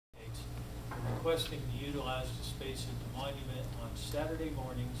requesting to utilize the space at the monument on Saturday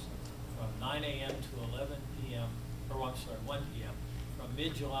mornings from 9 a.m. to 11 p.m., or I'm sorry, 1 p.m., from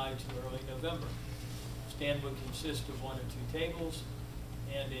mid-July to early November. Stand would consist of 1 or 2 tables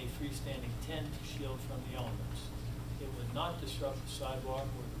and a freestanding tent to shield from the elements. It would not disrupt the sidewalk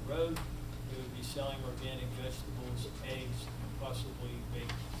or the road. It would be selling organic vegetables, eggs, and possibly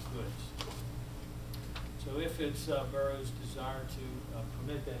baked goods. So if it's Borough's desire to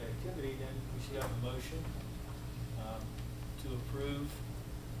permit that activity, then we should have a motion to approve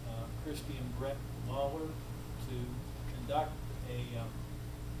Christy and Brett Lawler to conduct a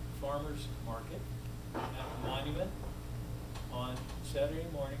farmer's market at the monument on Saturday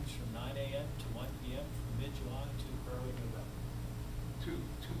mornings from 9 a.m. to 1 p.m. from mid-July to early November. Two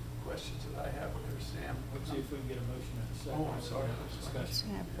questions that I have there, Sam. Let's see if we can get a motion in a second. Oh, I'm sorry.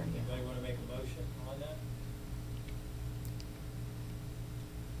 Discussion. Anybody want to make a motion on that?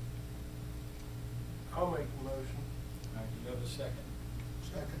 I'll make the motion. All right, do you have a second?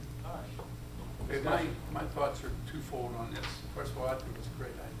 Second. All right. Okay, my thoughts are twofold on this. First of all, I think it's a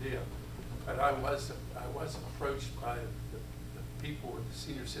great idea, but I was approached by the people with the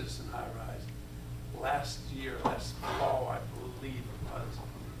senior citizen high-rise last fall, I believe it was,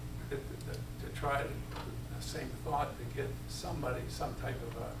 to try the same thought to get some type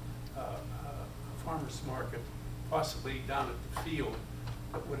of a farmer's market, possibly down at the field,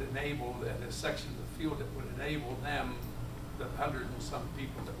 that would enable, and a section of the field that would enable them, the 100 and some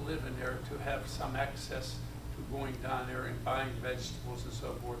people that live in there, to have some access to going down there and buying vegetables and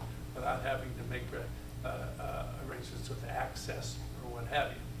so forth without having to make arrangements with access or what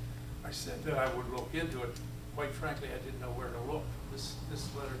have you. I said that I would look into it. Quite frankly, I didn't know where to look. This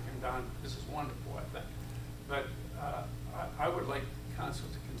letter came down. This is wonderful, I think. But I would like council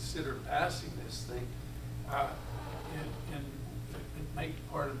to consider passing this thing and make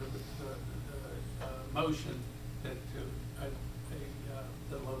part of the motion that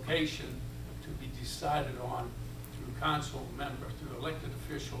the location to be decided on through council members, through elected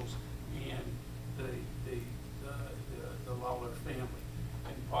officials, and the Lawler family.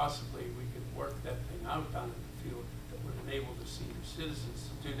 And possibly we could work that thing out down in the field that would enable the senior citizens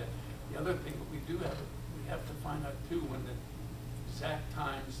to do that. The other thing that we do have, we have to find out too when the exact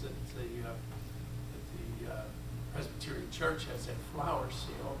times that the Presbyterian Church has that flower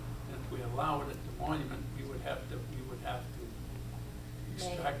sale, and if we allow it at the monument, we would have to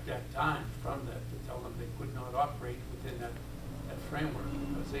extract that time from that to tell them they could not operate within that framework,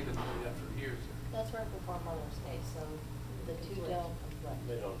 because they've been doing that for years. That's right before Mother's Day, so the two don't conflict.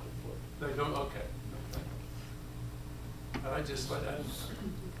 They don't conflict. They don't, okay. But I just let that.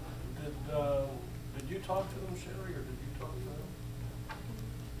 Did you talk to them, Sherry, or did you talk to them?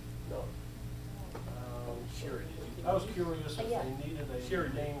 No. Sherry, did you? I was curious if Yeah. they needed a Sherry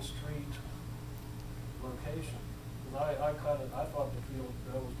did. Main Street location. Because I thought the field,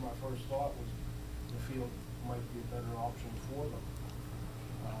 that was my first thought, was the field might be a better option for them.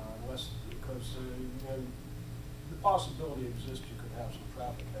 Because, the possibility exists you could have some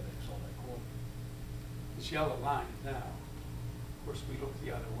traffic headaches on that corner. It's yellow line now. Of course, we look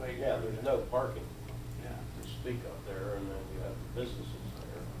the other way. Yeah, there's no parking Yeah. to speak of there, and then you have the businesses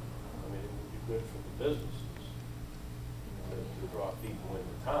there. I mean, it would be good for the businesses to draw people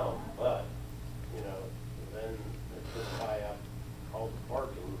into town, but, then it could tie up all the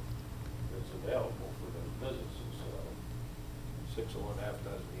parking that's available for those businesses. 6 of one, half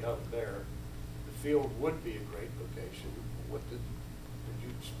dozen the other there. The field would be a great location. Did you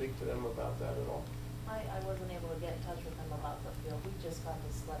speak to them about that at all? I wasn't able to get in touch with them about the field. We just got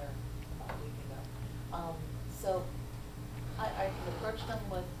this letter about a week ago. So I approached them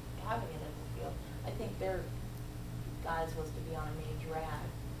with having it at the field. I think their guys was to be on a mini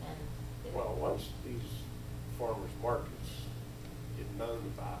drag, and Well, once these farmers markets get known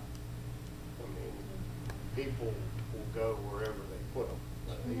about, I mean, people will go wherever they put them.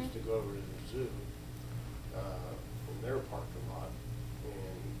 They used to go over to the zoo from their parking lot,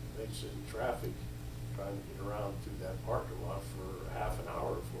 and they'd sit in traffic trying to get around through that parking lot for half an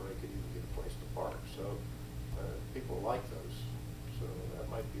hour before they could even get a place to park. So people like those. So that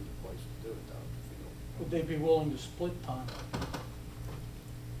might be the place to do it down at the field. Would they be willing to split time?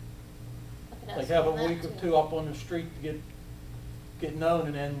 I could Like ask have a them that week or too. 2 up on the street to get known,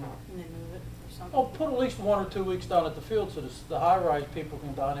 and then, And then move it or something. oh, put at least 1 or 2 weeks down at the field so the high-rise people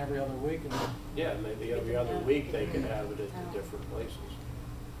can down every other week. And Yeah, maybe every other week they can have it at the different places.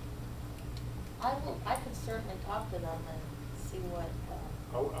 I could certainly talk to them and see what.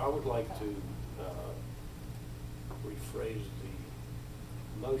 I would like to rephrase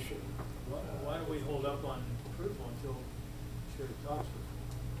the motion. Why don't we hold up on approval until Sherry talks with them?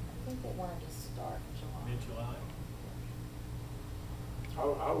 I think they wanted to start in July? Mid-July?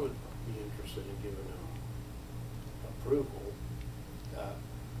 I would be interested in giving them approval,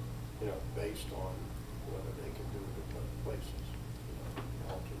 based on whether they can do it in other places,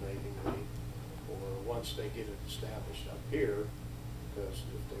 alternatingly, or once they get it established up here, because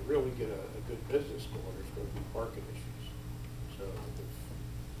if they really get a good business going, there's going to be parking issues. So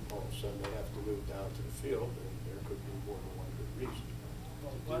if all of a sudden they have to move down to the field, then there could be more than one good reason to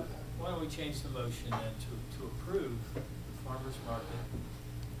do that. Why don't we change the motion then to approve the farmer's market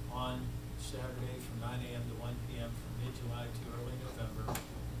on Saturday from 9 a.m. to 1 p.m. from mid-July to early November,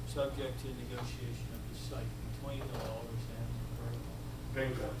 subject to negotiation of the site between the Lawlers and the borough.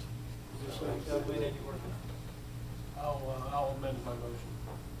 Bingo. Is this like that way that you work? I'll amend my motion.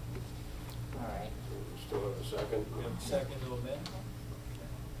 All right. So we still have a second? We have a second to amend?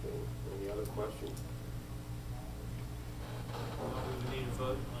 Okay. Any other questions? Well, we would need a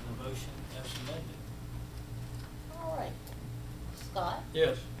vote on the motion as amended. All right. Scott?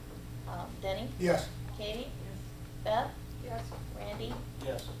 Yes. Denny? Yes. Katie? Beth? Yes. Randy?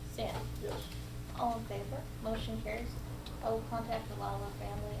 Yes. Sam? Yes. All in favor? Motion carries. I will contact the Lawler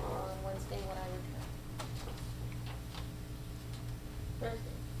family on Wednesday when I return.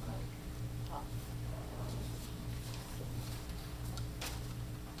 Thursday. Off.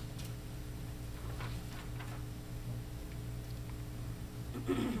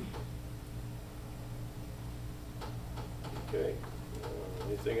 Okay.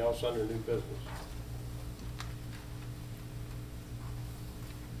 Anything else under new business?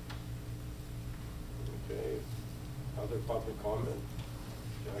 Okay. Other public comment?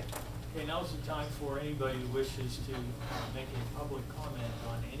 Jack? Okay, now's the time for anybody who wishes to make a public comment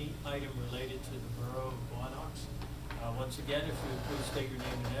on any item related to the Borough of Blawnox. Once again, if you would please state your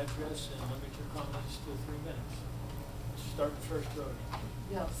name and address and limit your comments to 3 minutes. Start the first row.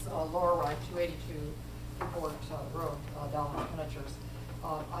 Yes, Laura Wright, 282 Newport Road, Dallas Miniatures.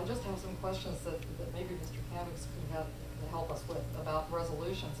 I just have some questions that maybe Mr. Cavix could have to help us with about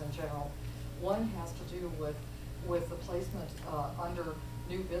resolutions in general. One has to do with the placement under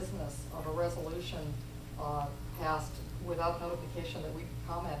new business of a resolution passed without notification that we can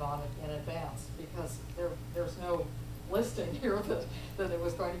comment on it in advance, because there's no listing here that it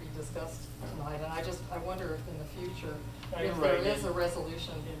was going to be discussed tonight, and I wonder if in the future, if there is a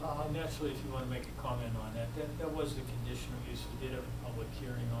resolution. And naturally, if you want to make a comment on that, that was the conditional use. We did have a public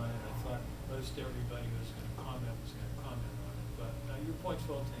hearing on it. I thought most everybody who was going to comment on it, but your point's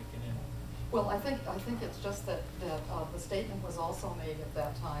well taken in. Well, I think it's just that the statement was also made at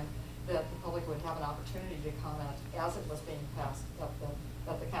that time that the public would have an opportunity to comment as it was being passed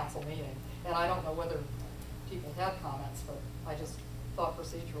at the council meeting. And I don't know whether people had comments, but I just thought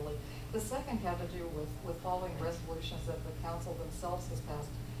procedurally. The second had to do with following resolutions that the council themselves has passed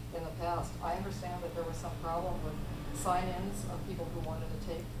in the past. I understand that there was some problem with sign-ins of people who wanted to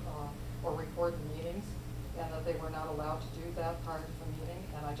tape or record the meetings, and that they were not allowed to do that prior to the meeting.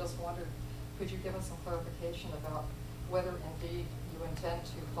 And I just wondered, could you give us some clarification about whether indeed you intend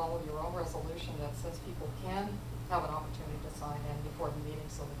to follow your own resolution that says people can have an opportunity to sign in before the meeting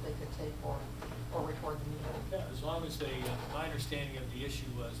so that they could tape or record the meeting? Yeah, as long as they, my understanding of the issue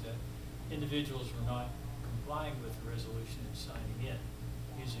was that individuals were not complying with the resolution and signing in,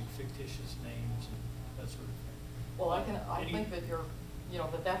 using fictitious names and that sort of thing. Well, I think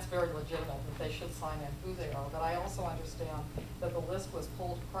that that's very legitimate, that they should sign in who they are, but I also understand that the list was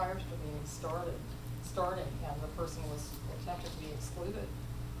pulled prior to the meeting starting, and the person was attempted to be excluded.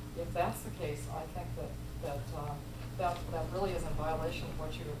 If that's the case, I think that really is in violation of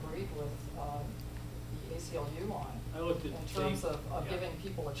what you agreed with the ACLU on. I looked at in the terms tape, of yeah. giving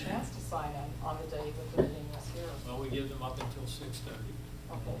people a chance to sign in on the day that the meeting was here. Well, we give them up until 6:30.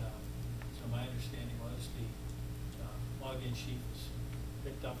 Okay. And, so my understanding was the login sheet was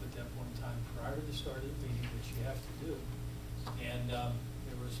picked up at that point in time prior to the start of the meeting, which you have to do. And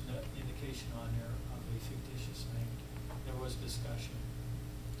there was no indication on there of a fictitious name. There was discussion.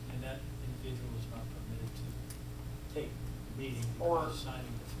 And that individual was not permitted to tape the meeting Or- because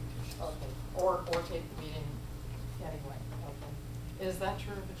signing the fictitious. Okay, or tape the meeting anyway, okay. Is that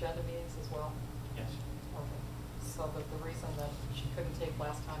true of agenda meetings as well? Yes. Okay, so that the reason that she couldn't tape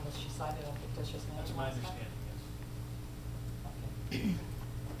last time was she signed in a fictitious name? That's my last time? understanding, yes. Okay.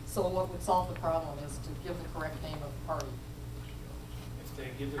 So what would solve the problem is to give the correct name of the party? If they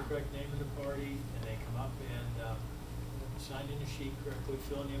give the correct name of the party and they come up and sign in the sheet correctly,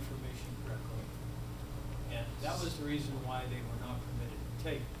 fill in the information correctly. And that was the reason why they were not permitted to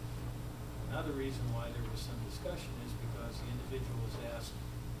tape. Another reason why there was some discussion is because the individual was asked,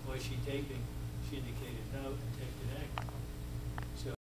 was she taping? She indicated no and taped it anyway.